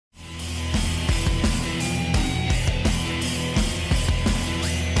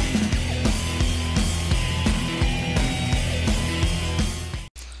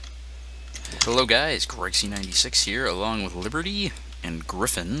Hello guys, Grexy96 here, along with Liberty and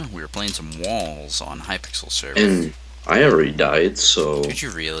Griffen. We were playing some walls on Hypixel server. And I already died, so... Did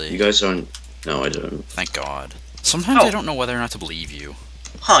you really? You guys aren't... No, I didn't. Thank God. Sometimes I don't know whether or not to believe you.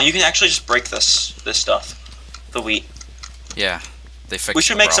 Huh, you can actually just break this stuff. The wheat. Yeah, they fixed We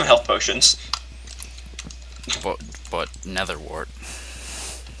should make some health potions. But nether wart.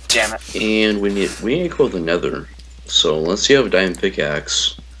 Damn it. And we need to go to the nether. So, let's see, you have a diamond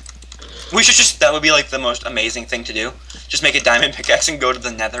pickaxe. We should just, that would be like the most amazing thing to do. Just make a diamond pickaxe and go to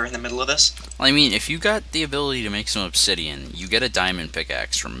the nether in the middle of this. Well, I mean, if you got the ability to make some obsidian, you get a diamond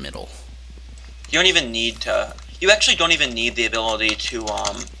pickaxe from middle. You don't even need to, you actually don't even need the ability to,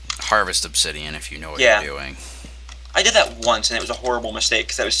 harvest obsidian if you know what yeah. you're doing. I did that once and it was a horrible mistake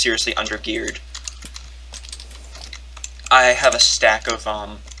because I was seriously under-geared. I have a stack of,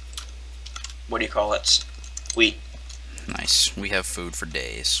 what do you call it? Wheat. Nice. We have food for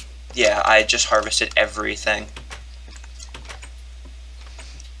days. Yeah, I just harvested everything.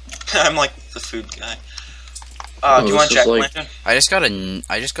 I'm like the food guy. Do you want to check, Lantern? I just got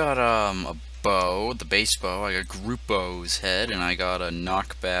a bow, the base bow. I got Group Bow's head, and I got a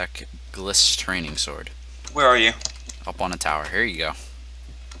knockback Gliss training sword. Where are you? Up on a tower. Here you go.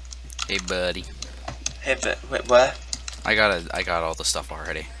 Hey, buddy. Hey, wait, what? I got all the stuff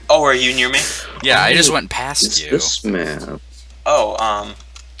already. Oh, are you near me? Yeah, I just went past you. This map. Oh,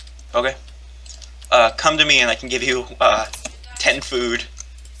 okay. Come to me and I can give you, 10 food.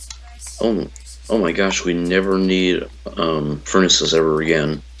 Oh my gosh, we never need, furnaces ever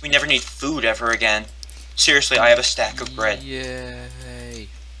again. We never need food ever again. Seriously, I have a stack of bread. Yay.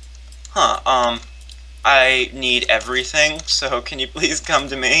 Huh, I need everything, so can you please come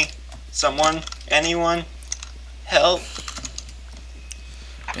to me? Someone? Anyone? Help.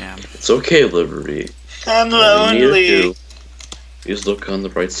 Damn. It's okay, Liberty. I'm All you lonely. need to do is look on the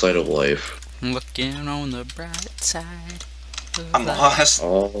bright side of life. Looking on the bright side. I'm lost.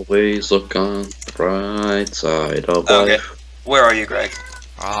 Always look on the bright side of life. Where are you, Greg?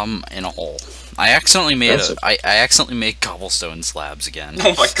 In a hole. I accidentally made I accidentally made cobblestone slabs again.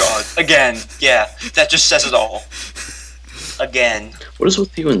 Oh my god. Again. Yeah, that just says it all. Again. What is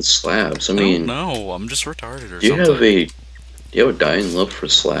with you and slabs? I mean, no, I'm just retarded or do you something. Do you have a dying love for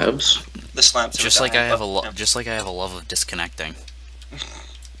slabs? The slabs are just like I have a just like I have a love of disconnecting.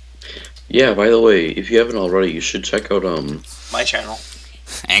 Yeah, by the way, if you haven't already, you should check out my channel.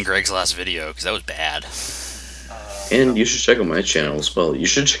 And Greg's last video, because that was bad. And you should check out my channel as well. You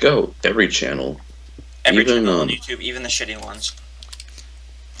should check out every channel. Every channel on YouTube, even the shitty ones.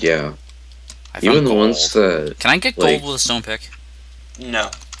 Yeah. I even found the gold. ones that... Can I get gold with a stone pick?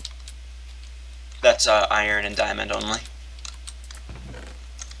 No. That's iron and diamond only.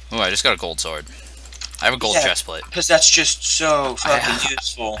 Oh, I just got a gold sword. I have a gold chestplate. Because that's just so fucking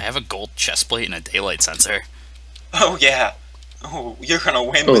useful. I have a gold chestplate and a daylight sensor. Oh yeah. Oh, you're gonna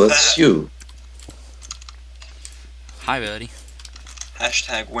win with that. Oh, that's you. Hi, buddy.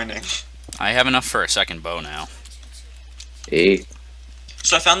 Hashtag winning. I have enough for a second bow now. Hey.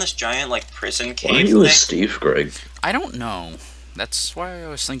 So I found this giant, like, prison cave Why are you a Steve, Greg? I don't know. That's why I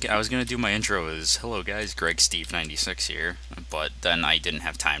was thinking I was gonna do my intro as "Hello guys, Greg Steve96 here," but then I didn't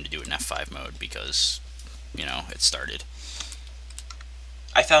have time to do it in F5 mode because, you know, it started.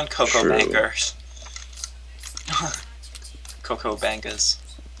 I found cocoa bangers. Cocoa bangers.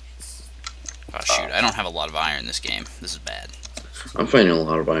 Oh shoot, I don't have a lot of iron in this game. This is bad. I'm finding a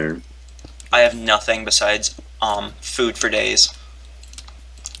lot of iron. I have nothing besides, food for days.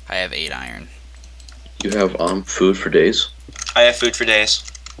 I have 8 iron. You have, food for days? I have food for days.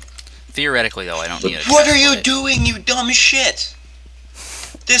 Theoretically, though, I don't need it. What are you doing, you dumb shit?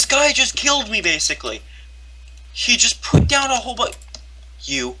 This guy just killed me, basically. He just put down a whole bunch...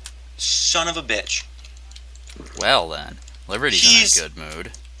 You son of a bitch. Well, then. Liberty's in a good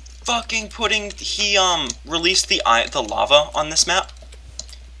mood. Fucking putting... He, released the lava on this map.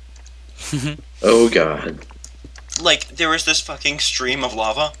 Oh, God. Like, there was this fucking stream of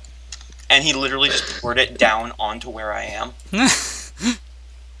lava, and he literally just poured it down onto where I am.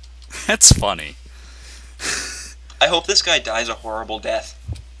 That's funny. I hope this guy dies a horrible death.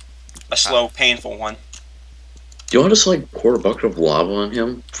 A slow, painful one. Do you want us to, like, pour a bucket of lava on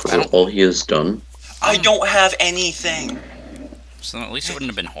him for all he has done? I don't have anything! So at least it wouldn't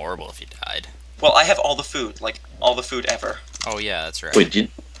have been horrible if he died. Well, I have all the food. Like, all the food ever. Oh yeah, that's right. Wait,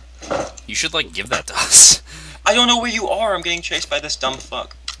 You should, like, give that to us. I don't know where you are. I'm getting chased by this dumb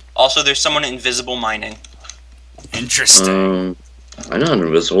fuck. Also, there's someone invisible mining. Interesting. I'm not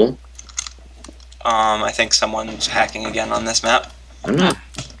invisible. I think someone's hacking again on this map. I'm not.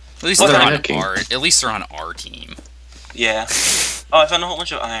 At least they're on our team. Yeah. Oh, I found a whole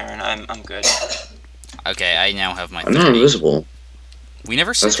bunch of iron. I'm good. Okay, I now have my I'm 30. not invisible. We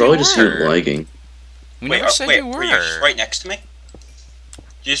never said That's you probably just you were. lagging. We Wait, never said wait, you were you just were. right next to me?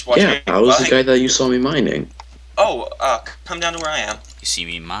 You just watch Yeah, me? I was the fly? guy that you saw me mining. Oh, come down to where I am. You see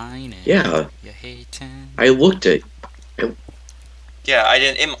me mining. Yeah, You hating. I looked at. Yeah, I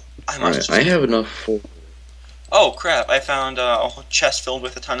didn't. I must. Alright, I have enough for. Oh crap! I found a whole chest filled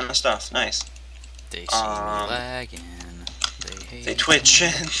with a ton of stuff. Nice. They see me lagging. They hate They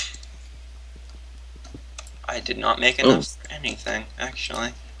twitching. I did not make enough for anything, actually.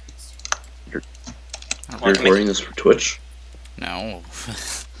 You're Well, I can recording this for Twitch? No.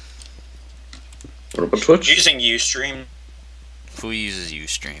 What about Twitch? Using Ustream. Who uses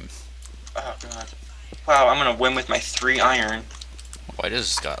Ustream? Oh god. Wow, I'm gonna win with my 3 iron. Oh, I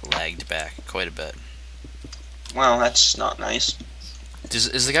just got lagged back quite a bit. Well, that's not nice.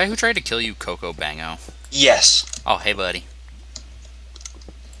 Is the guy who tried to kill you Coco Bango? Yes. Oh, hey, buddy.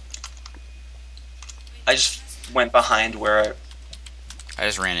 I just went behind where I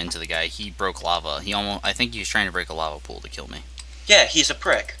just ran into the guy. He broke lava. I think he was trying to break a lava pool to kill me. Yeah, he's a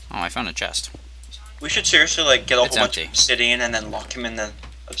prick. Oh, I found a chest. We should seriously, like, get a It's whole bunch empty. of obsidian and then lock him in the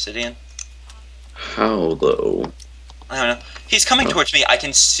obsidian. How though? I don't know. He's coming towards me. I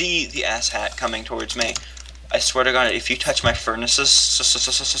can see the asshat coming towards me. I swear to God, if you touch my furnaces,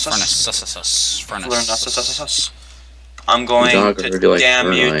 I'm going Dog to already like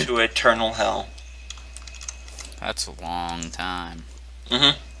damn you Fahrenheit. to eternal hell. That's a long time.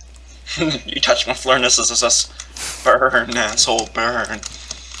 You touch my furnaces, burn, asshole, burn.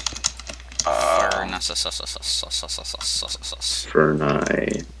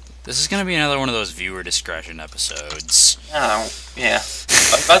 Fernai. This is gonna be another one of those viewer discretion episodes. Yeah. I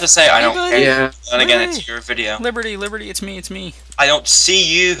was about to say I don't care. Yeah. And again, Hey. it's your video. Liberty, it's me. I don't see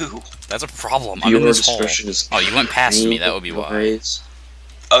you. That's a problem. I'm in Viewer this hole. discretion is Oh, you went past me. That would be why. advised.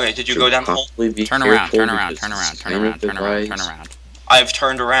 Okay, did you go Should down the hole? possibly be Turn around, careful turn around, because turn around, it's turn kind around, of turn around, turn advised. around. I've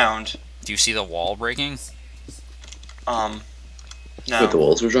turned around. Do you see the wall breaking? No. Wait, the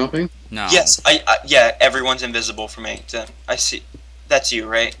walls are dropping? No. Yes, yeah, everyone's invisible for me. I see. That's you,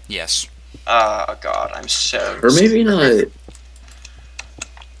 right? Yes. Oh god, I'm so. Or maybe not.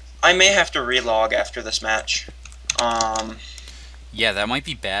 I may have to relog after this match. Yeah, that might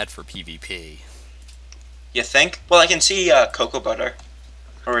be bad for PvP. You think? Well, I can see Cocoa Butter,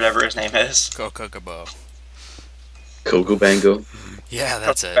 or whatever his name is. Go Kokobo. Coco Bango. Yeah,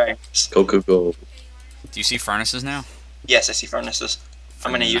 that's it. Thanks. Coco Go. Do you see furnaces now? Yes, I see furnaces.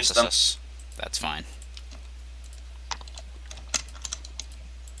 I'm gonna use them. That's fine.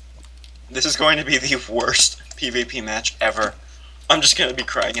 This is going to be the worst PvP match ever. I'm just gonna be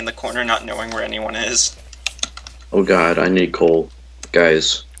crying in the corner, not knowing where anyone is. Oh god, I need coal.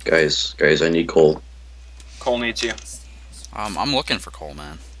 Guys, I need coal. Cole needs you. I'm looking for coal,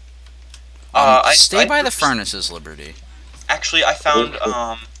 man. I by the furnaces, Liberty. Actually, I found Actually,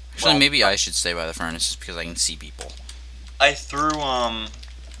 well, maybe I should stay by the furnaces because I can see people. I threw I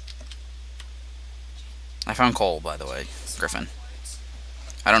found coal, by the way, Griffin.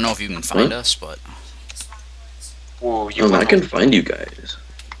 I don't know if you can find us, but Whoa, you I went can find you guys.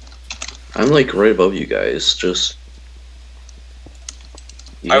 I'm like right above you guys, just...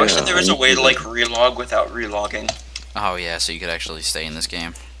 I wish that Yeah, there was a need way to like relog without relogging. oh yeah, so you could actually stay in this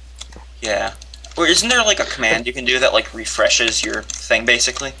game. Yeah. Or isn't there like a command you can do that like refreshes your thing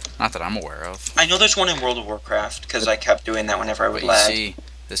basically? Not that I'm aware of. I know there's one in World of Warcraft because I kept doing that whenever I would But you lag, see,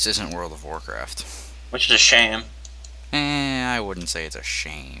 this isn't World of Warcraft. which is a shame. I wouldn't say it's a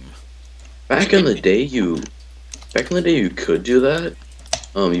shame. Back in the day, you could do that.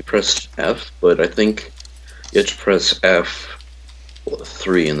 You pressed F, but I think you have to press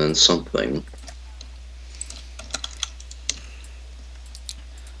F3 and then something.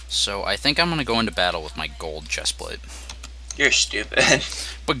 So I think I'm gonna go into battle with my gold chestplate. You're stupid.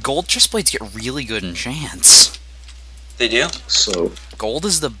 But gold chestplates get really good enchants. They do? So, Gold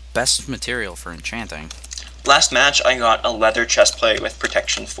is the best material for enchanting. Last match I got a leather chestplate with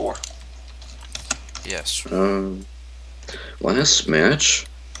protection 4. Yes. last match,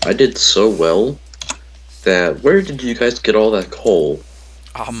 I did so well that where did you guys get all that coal?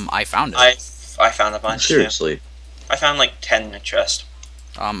 I found it. I found a bunch too. Seriously, I found like 10 in a chest.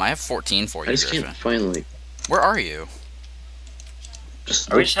 I have 14 for I you, just Griffin. can't find like. Where are you? Just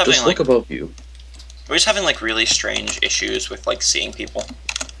Are we look, just having, just look like- above you. We're just having like really strange issues with like seeing people.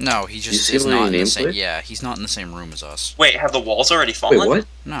 No, he just see is my not in the nameplate? same. Yeah, he's not in the same room as us. Wait, have the walls already fallen? Wait, what?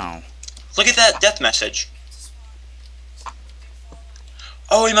 No. Look at that death message.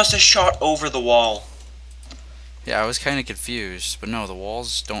 Oh, he must have shot over the wall. Yeah, I was kind of confused, but no, the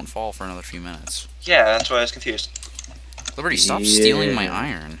walls don't fall for another few minutes. Yeah, that's why I was confused. Liberty, stop stealing my Yeah.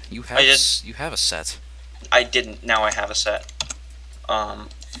 iron. You have I did. you have a set. I didn't. Now I have a set.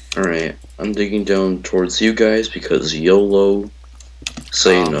 Alright, I'm digging down towards you guys because YOLO.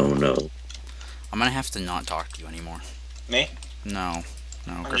 Say no, no. I'm gonna have to not talk to you anymore. Me? No.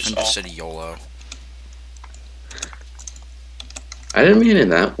 I'm Griffen just said YOLO. I didn't mean it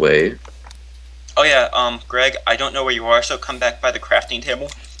that way. Oh yeah, Greg, I don't know where you are, so come back by the crafting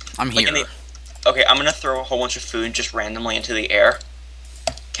table. I'm Like here. Okay, I'm gonna throw a whole bunch of food just randomly into the air.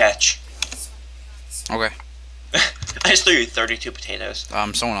 Catch. Okay. I just threw you 32 potatoes.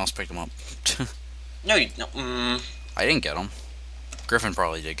 Someone else picked them up. No, you no. I didn't get them. Griffen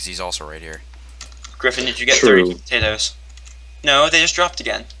probably did, because he's also right here. Griffen, did you get True. 32 potatoes? No, they just dropped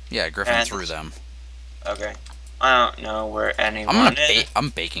again. Yeah, Griffen And- threw them. Okay. I don't know where anyone I'm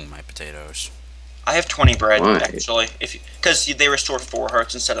baking my potatoes. I have 20 bread, Why? actually. Because they restore 4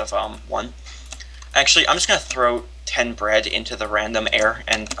 hearts instead of 1. Actually, I'm just gonna throw 10 bread into the random air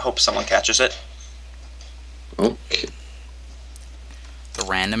and hope someone catches it. Okay. The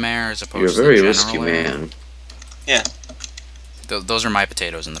random air as You're a opposed to very the risky general air. man. Those are my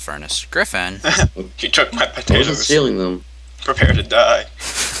potatoes in the furnace. Griffen. You took my I wasn't potatoes. stealing them. Prepare to die.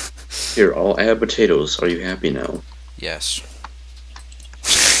 Here, I'll add potatoes. Are you happy now? Yes.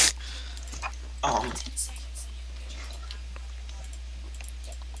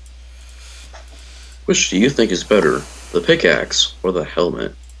 Which do you think is better, the pickaxe or the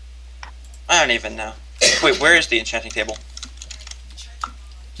helmet? I don't even know. Wait, where is the enchanting table?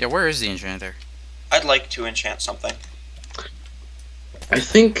 Yeah, where is the enchanter? I'd like to enchant something. I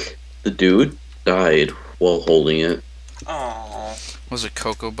think the dude died while holding it. Oh, Was it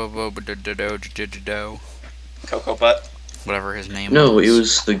Coco Bobo do? Cocoa Butt. Whatever his name No, was. it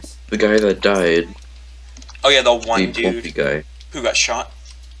was the guy that died. Oh yeah, the one The bumpy dude guy. who got shot.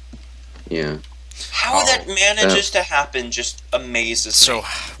 Yeah. How Oh, that manages to happen just amazes So, me.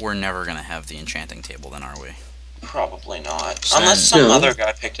 we're never gonna have the enchanting table then, are we? Probably not. So Unless then- some No. other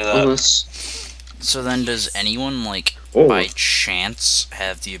guy picked it up. Unless. So then does anyone, like, Oh. by chance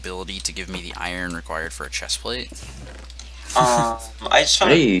have the ability to give me the iron required for a chest plate? I just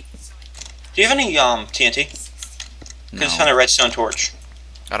found. Hey, Do you have any TNT? No. I just found a redstone torch.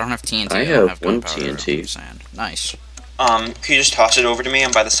 I don't have TNT. I I don't have have one gunpowder, I don't TNT. have sand. Nice. Can you just toss it over to me?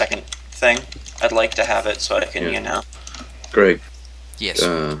 I'm by the second thing. I'd like to have it so I can, Yeah. you know. Greg, Yes.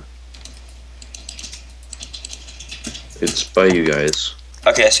 it's by you guys.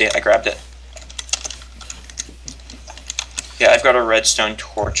 Okay, I see it. I grabbed it. Yeah, I've got a redstone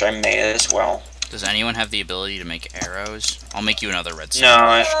torch. I may as well. Does anyone have the ability to make arrows? I'll make you another redstone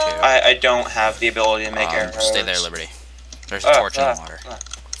No, torch, too. I don't have the ability to make arrows. Stay there, Liberty. There's a torch in the water.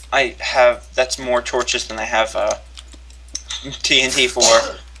 I have. That's more torches than I have TNT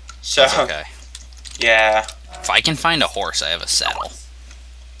for. So That's okay. yeah. If I can find a horse, I have a saddle.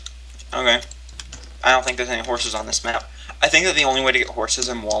 Okay. I don't think there's any horses on this map. I think that the only way to get horses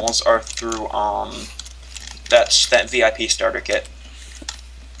and walls are through that VIP starter kit.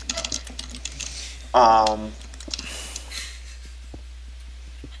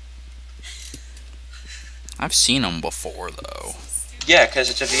 I've seen them before, though. Yeah, because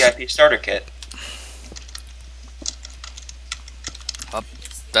it's a VIP starter kit.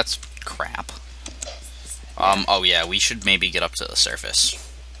 That's crap. Oh yeah, we should maybe get up to the surface.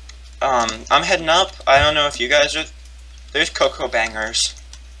 I'm heading up. I don't know if you guys are. There's Cocoa Bangers.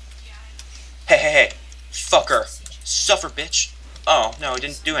 Hey, fucker, suffer, bitch. Oh no, it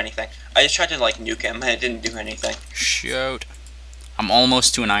didn't do anything. I just tried to like nuke him, and it didn't do anything. Shoot. I'm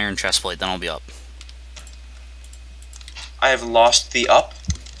almost to an iron chestplate, then I'll be up. I have lost the up,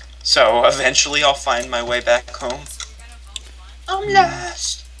 so eventually I'll find my way back home. I'm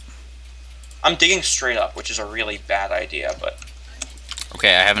lost. I'm digging straight up, which is a really bad idea, but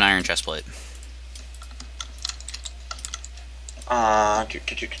Okay, I have an iron chestplate.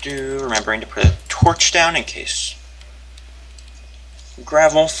 remembering to put a torch down in case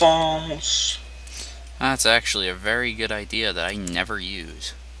gravel falls. That's actually a very good idea that I never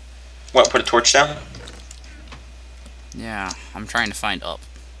use. What? Put a torch down? Yeah, I'm trying to find up.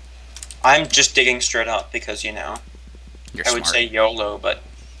 I'm just digging straight up because you know You're I smart. would say YOLO, but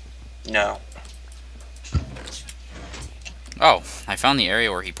no. Oh, I found the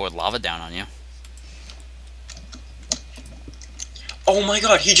area where he poured lava down on you. Oh my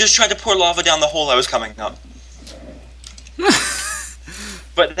god, he just tried to pour lava down the hole I was coming up.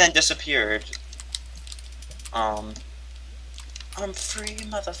 But then disappeared. I'm free,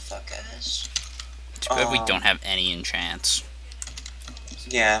 motherfuckers. Too bad we don't have any enchants.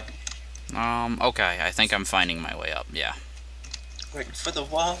 Yeah. Okay, I think I'm finding my way up, yeah. Waiting for the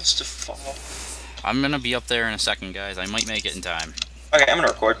walls to fall. I'm gonna be up there in a second, guys. I might make it in time. Okay, I'm gonna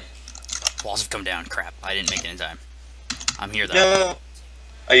record. Walls have come down. Crap. I didn't make it in time. I'm here, though. No!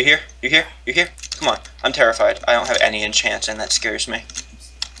 Are you here? You here? You here? Come on. I'm terrified. I don't have any enchants, and that scares me.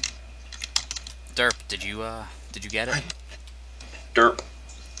 Derp, did you get it? Derp.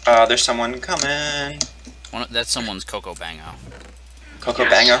 There's someone coming. That's someone's Coco Bango. Coco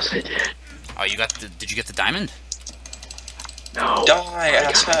Bango? Yes, I did. Oh, did you get the diamond? No. Die, I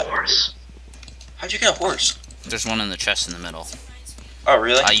got asshat. a horse. How'd you get a horse? There's one in the chest in the middle. Oh,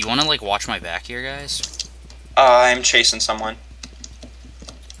 really? You wanna, like, watch my back here, guys? I'm chasing someone.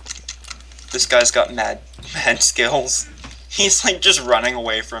 This guy's got mad skills. He's, like, just running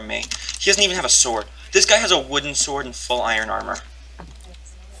away from me. He doesn't even have a sword. This guy has a wooden sword and full iron armor.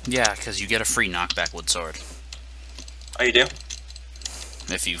 Yeah, because you get a free knockback wood sword. Oh, you do?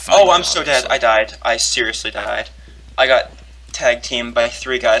 If you find Oh, it, I'm so dead. I died. I seriously died. I got tag teamed by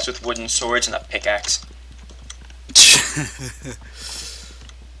 3 guys with wooden swords and a pickaxe.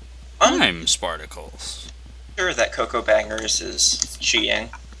 I'm Spartacles. Sure that Coco Bangers is cheating,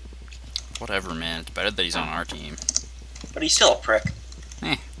 Whatever, man. It's better that he's on our team. but he's still a prick.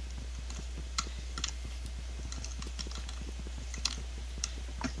 Eh.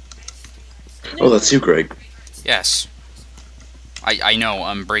 Oh, that's you, Greg. Yes. I know,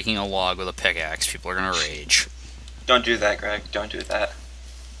 I'm breaking a log with a pickaxe. People are gonna rage. Don't do that, Greg. Don't do that.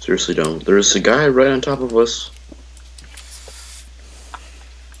 Seriously, don't. There's a guy right on top of us.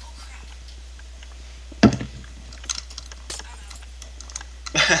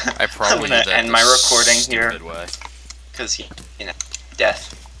 I probably I'm gonna did that end the my recording stupid here. way. Because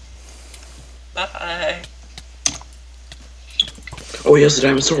death. Bye. Oh, he has the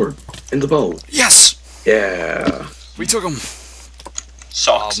diamond sword and the bow. Yes! Yeah. We took him.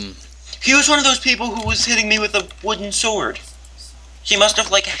 Socks. He was one of those people who was hitting me with a wooden sword. He must have,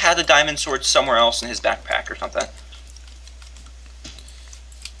 like, had a diamond sword somewhere else in his backpack or something.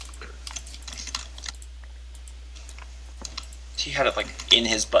 He had it, like, in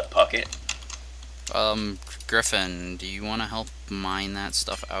his butt pocket. Griffen, do you want to help mine that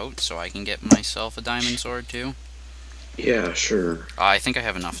stuff out so I can get myself a diamond sword too? Yeah, sure. I think I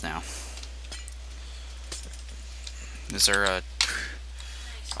have enough now. Is there a...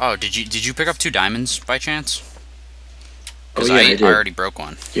 Oh, did you pick up 2 diamonds by chance? Oh, Because yeah, I I did. already broke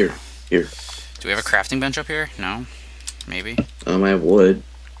one. Here. Do we have a crafting bench up here? No? Maybe? I have wood.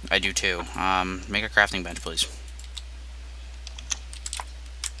 I do too. Make a crafting bench, please.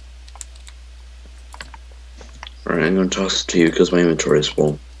 Alright, I'm gonna toss it to you because my inventory is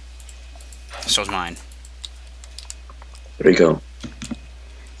full. So's mine. There you go.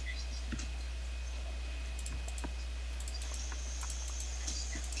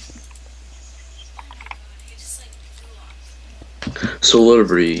 So,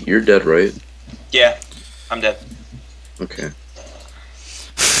 Liberty, you're dead, right? Yeah, I'm dead. Okay.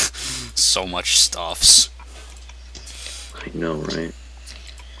 So much stuffs. I know, right?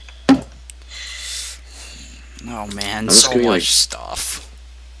 Oh man, just so gonna be much like- stuff.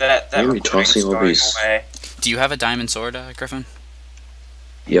 That I'm gonna be recording's tossing all going these- away. Do you have a diamond sword, Griffin?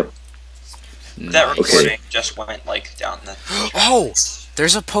 Yep. That Nice. recording just went, like, down the... Oh!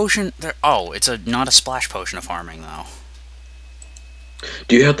 There's a potion there. Oh, it's not a splash potion of farming though.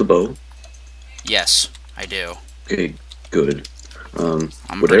 Do you have the bow? Yes, I do. Okay, good. I'm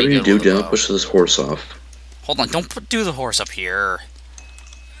Whatever pretty you good do, with a do not bow. push this horse off. Hold on, don't do the horse up here.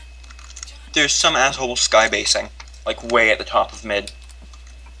 There's some asshole sky basing, like, way at the top of mid.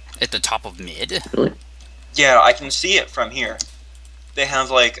 At the top of mid? Really? Yeah, I can see it from here. They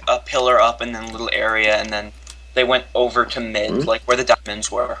have, like, a pillar up and then a little area, and then they went over to mid, like, where the diamonds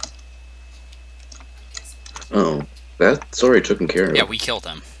were. Oh, that's already taken care of. Yeah, we killed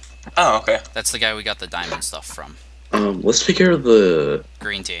him. Oh, okay. That's the guy we got the diamond stuff from. Let's take care of the,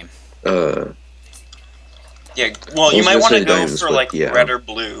 Green team. Yeah, well, you was might gonna want to say go diamonds, for, but like, yeah. red or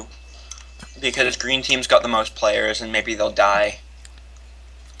blue. Because green team's got the most players, and maybe they'll die.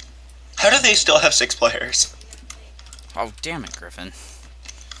 How do they still have 6 players? Oh, damn it, Griffin.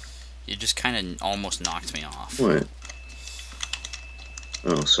 You just kind of almost knocked me off. what?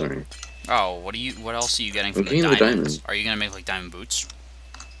 Oh, sorry. Oh, what else are you getting from I'm the getting the diamonds? diamond. Are you gonna make like diamond boots?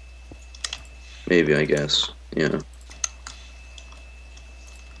 Maybe, I guess. Yeah.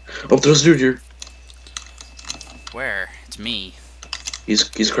 Oh, there's a dude here. Where? It's me.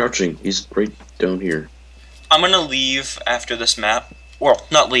 He's crouching. He's right down here. I'm gonna leave after this map. Well,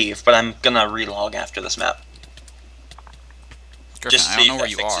 not leave, but I'm gonna relog after this map. Griffin, Just I see don't know if where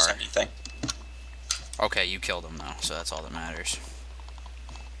that you fixes are. anything. Okay, you killed him though, so that's all that matters.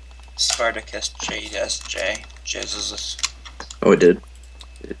 Spartacus, JSJ, Jesus. Oh, it did.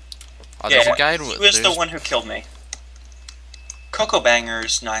 Oh, there's a guy. he was the one who killed me. Coco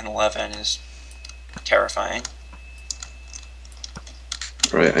Bangers 911 is terrifying.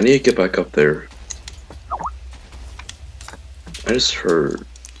 Right, I need to get back up there. I just heard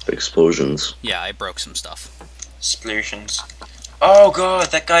explosions. Yeah, I broke some stuff. Explosions. Oh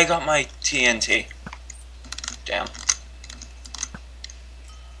god, that guy got my TNT. Damn.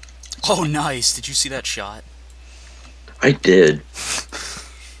 Oh, nice. Did you see that shot? I did.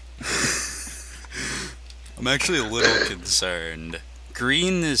 I'm actually a little concerned.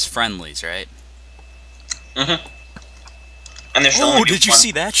 Green is friendlies, right? Mm-hmm. And there's Oh, only did you one.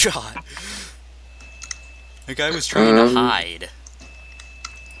 see that shot? The guy was trying to hide.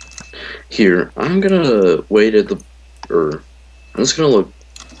 Here, I'm gonna wait at the... I'm just gonna look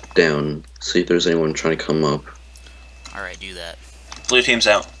down, see if there's anyone trying to come up. Alright, do that. Blue team's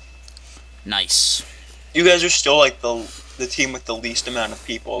out. Nice. You guys are still like the team with the least amount of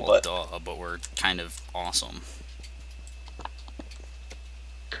people, Well, but but we're kind of awesome.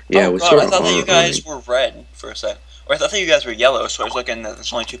 Yeah, oh we god, sort I of thought that you are guys running. were red for a sec. Or I thought that you guys were yellow, so I was looking that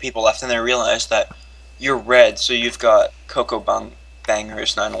there's only 2 people left, and then I realized that you're red, so you've got Coco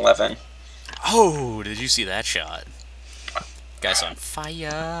Bangers 911. Oh, did you see that shot? Guy's on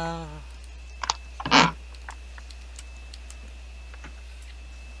fire.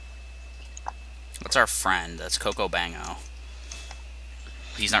 What's our friend? That's Coco Bango.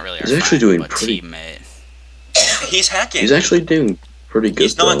 He's not really our He's actually friend, doing but pretty- teammate. He's hacking. He's actually doing pretty good,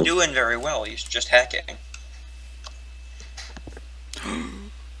 He's not though. doing very well, he's just hacking. I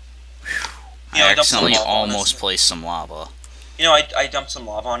I dumped some accidentally lava on his- almost placed some lava. You know, I dumped some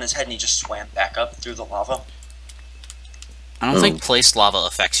lava on his head and he just swam back up through the lava. I don't Oh. think placed lava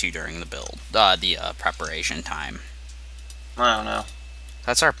affects you during the build, the preparation time. I don't know.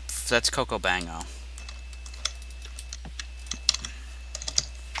 That's Coco Bango.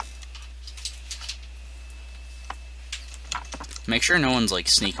 Make sure no one's like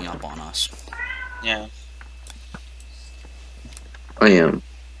sneaking up on us. Yeah. I am.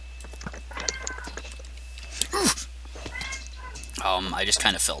 I just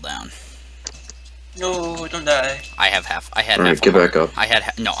kind of fell down. No, don't die. I had half Alright, get a back heart. up. I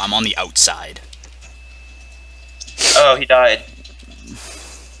had no. I'm on the outside. Oh, he died.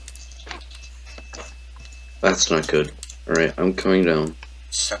 That's not good. Alright, I'm coming down.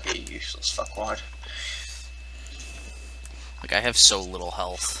 Suck it, you useless fuckwad. Like I have so little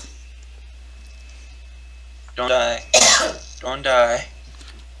health. Don't die. Don't die.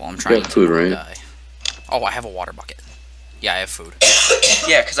 Well, I'm trying got to food, not right? die. Oh, I have a water bucket. Yeah, I have food.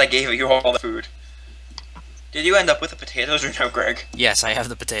 Yeah, because I gave you all the food. Did you end up with the potatoes or no, Greg? Yes, I have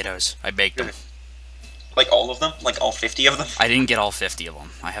the potatoes. I baked them. Like all of them? Like all 50 of them? I didn't get all 50 of them.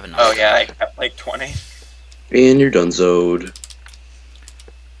 I have enough. Oh yeah, I got like 20. And you're donezoed.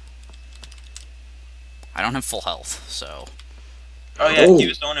 I don't have full health, so. Oh yeah, Oh, he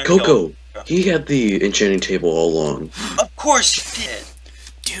was the one who Coco! killed. He had the enchanting table all along. Of course he did!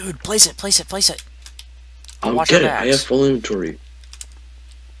 Dude, place it, place it, place it. I'll Oh, watch get our it. I backs. have full inventory.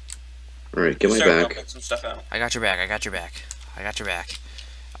 Alright, get my Start back. dumping some stuff out. I got your back, I got your back. I got your back.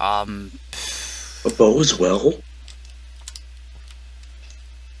 A bow as well?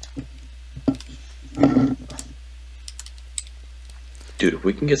 Dude, if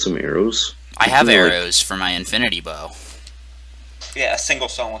we can get some arrows. I have Yeah, like- arrows for my infinity bow. Yeah, a single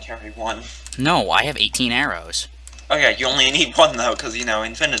solitary one. No, I have 18 arrows. Oh yeah, you only need one though, because you know,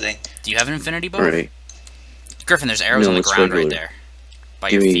 infinity. Do you have an infinity bow? Alright, Griffin, there's arrows No, on the it's ground right regular. there. By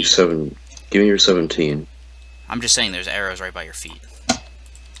give your me feet. 7. Give me your 17. I'm just saying there's arrows right by your feet.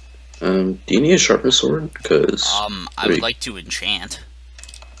 Do you need a sharpness sword? Because I would Wait. like to enchant.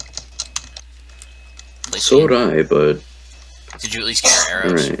 Place so it- would I, but Did you at least get your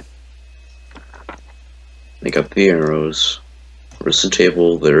arrows? alright. I got the arrows. Where's the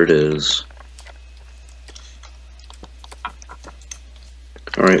table? There it is.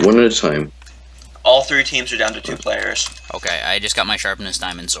 Alright, one at a time. All 3 teams are down to 2 players. Okay, I just got my sharpness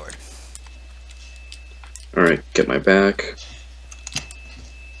diamond sword. Alright, get my back.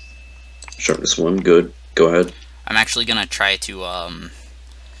 Sharpness 1, good. Go ahead. I'm actually gonna try to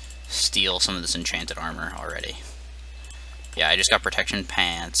steal some of this enchanted armor already. Yeah, I just got protection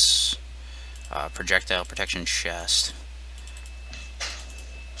pants, projectile protection chest.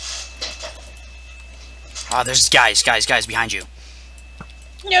 Ah, there's guys behind you.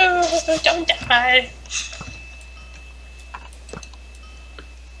 No, don't die.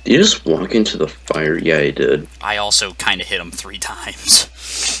 Did you just walk into the fire? Yeah, I did. I also kind of hit him 3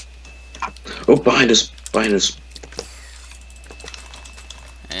 times. Oh, behind us! Behind us!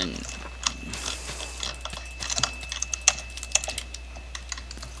 And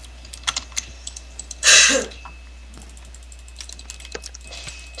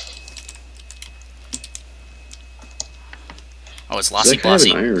it's Does Lassie that guy have an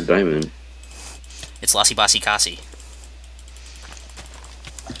Bossy. iron or diamond? It's Lassie Bossy Cassie.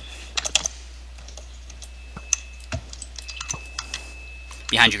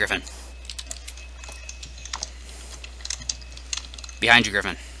 Behind you, Griffin. Behind you,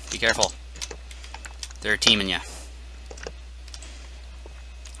 Griffin. Be careful. They're teaming you.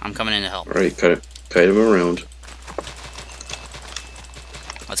 I'm coming in to help. Alright, kite him around.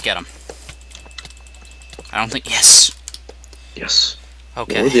 Let's get him. I don't think... Yes! Yes.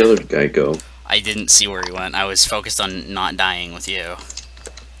 Okay. Where'd the other guy go? I didn't see where he went. I was focused on not dying with you.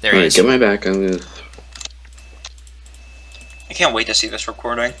 There he Alright, is. get my back. I'm gonna... I can't wait to see this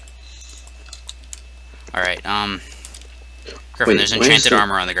recording. Alright, Griffin, Wait, there's why is enchanted it-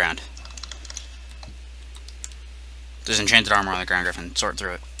 armor on the ground. There's enchanted armor on the ground, Griffin. Sort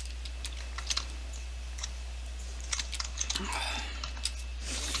through it.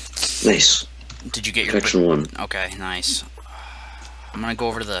 Nice. Did you get your... Protection 1. Okay, nice. I'm gonna go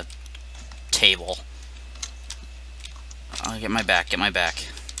over to the table. I'll get my back,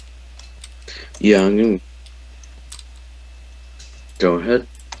 Yeah, I'm gonna... Go ahead.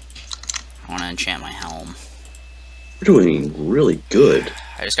 I wanna enchant my helm. We're doing really good.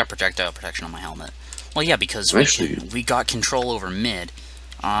 I just got projectile protection on my helmet. Well, yeah, because Actually- we got control over mid.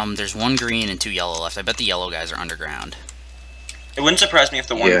 There's 1 green and 2 yellow left. I bet the yellow guys are underground. It wouldn't surprise me if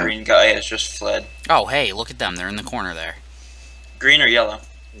the one Yeah. green guy has just fled. Oh, hey, look at them. They're in the corner there. Green or yellow?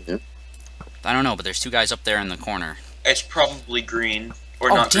 I don't know, but there's 2 guys up there in the corner. It's probably green.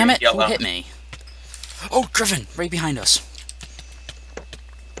 Or Oh, not damn green, it! yellow. Who hit me? Oh, Griffin! Right behind us.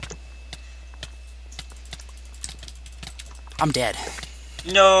 I'm dead.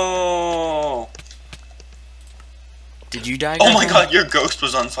 No! Did you die, Oh Griffin? my god, your ghost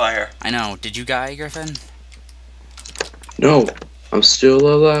was on fire. I know. Did you die, Griffin? No, I'm still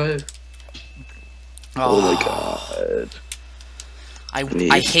alive. Oh my god.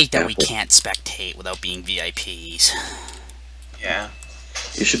 I hate that we apple. can't spectate without being VIPs. Yeah.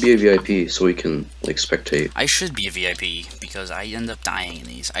 You should be a VIP so we can, like, spectate. I should be a VIP because I end up dying in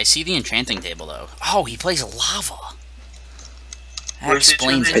these. I see the enchanting table though. Oh, he plays lava. That Where's the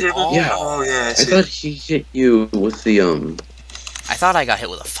explains enchanting it table? all. Yeah. Oh yeah, I I see. thought he hit you with the, I thought I got hit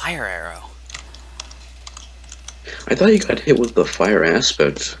with a fire arrow. I thought you got hit with the fire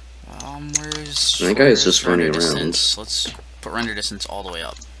aspect. Where's... That guy is where's just running render around. distance? Let's put render distance all the way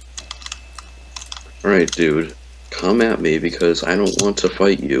up. Alright, dude. Come at me because I don't want to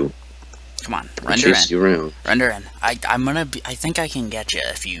fight you. Come on, And render in. chase you around. Render in. I'm gonna be... I think I can get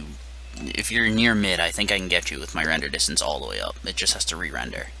you if you're near mid. I think I can get you with my render distance all the way up. It just has to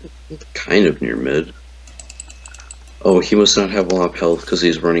re-render. Kind of near mid. Oh, he must not have a lot of health because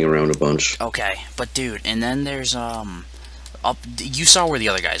he's running around a bunch. Okay, but dude, and then there's up. You saw where the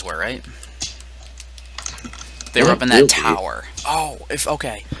other guys were, right? They were Not up in that really. tower. Oh,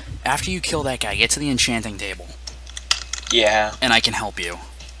 okay. After you kill that guy, get to the enchanting table, Yeah. and I can help you.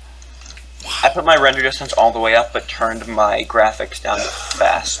 I put my render distance all the way up, but turned my graphics down to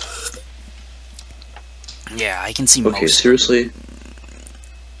fast. Yeah, I can see Okay, most. seriously?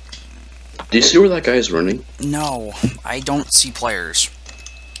 Do you see where that guy's running? No, I don't see players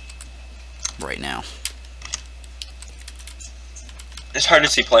right now. It's hard to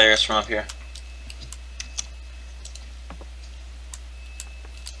see players from up here.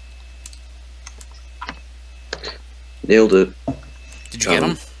 Nailed it. Did you get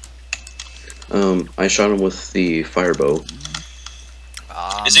him? I shot him with the firebow.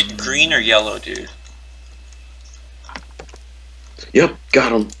 Is it green or yellow, dude? Yep,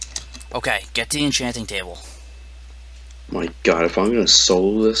 got him. Okay, get to the enchanting table. My god, if I'm gonna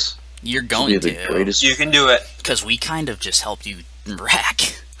solo this, You're this will going be the to, greatest. You can do it. because we kind of just helped you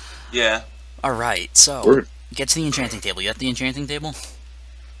wreck. Yeah. All right, so We're- get to the enchanting table. You at the enchanting table?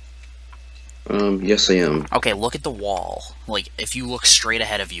 Yes I am. Okay, look at the wall. Like, if you look straight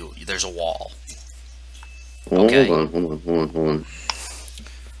ahead of you, there's a wall. Okay. Hold on.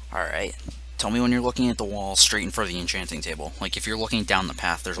 Alright. Tell me when you're looking at the wall straight in front of the enchanting table. Like, if you're looking down the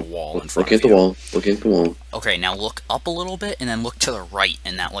path, there's a wall in front Look at of the you. wall. Look at the wall. Okay, now look up a little bit, and then look to the right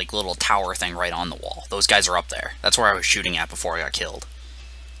in that, like, little tower thing right on the wall. Those guys are up there. That's where I was shooting at before I got killed.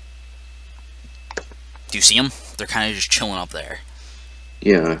 Do you see them? They're kind of just chilling up there.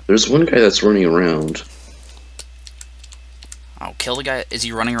 Yeah, there's one guy that's running around. Oh, kill the guy. Is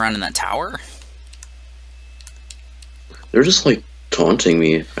he running around in that tower? They're just like taunting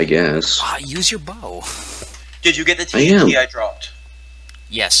me, I guess. Ah, use your bow. Did you get the I am. TNT I dropped?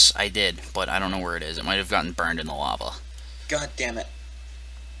 Yes, I did, but I don't know where it is. It might have gotten burned in the lava. God damn it.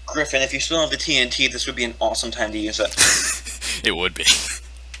 Griffin, if you still have the TNT, this would be an awesome time to use it. It would be.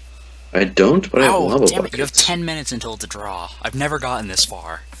 I don't, but I have Oh, lava damn it, you have buckets. 10 minutes until it's a draw. I've never gotten this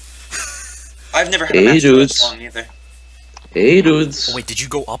far. I've never had a Hey, match for dudes. this long either. Hey, dudes. Oh, wait, did you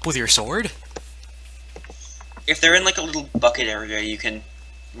go up with your sword? If they're in like a little bucket area, you can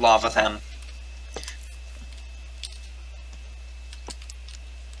lava them.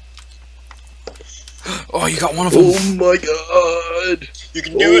 Oh, you got one of them. Oh my god! You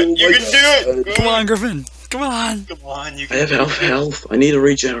can do it! You can do it! Come on, Griffin. Come on. Come on, you I can have do half it. health. I need to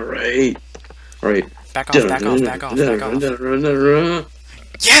regenerate. Alright. Back off, back off, back off, back off.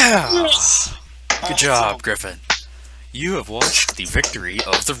 Yeah! Yes! Good job, Griffin. You have watched the victory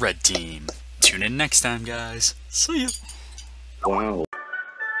of the red team. Tune in next time, guys. See ya. Wow.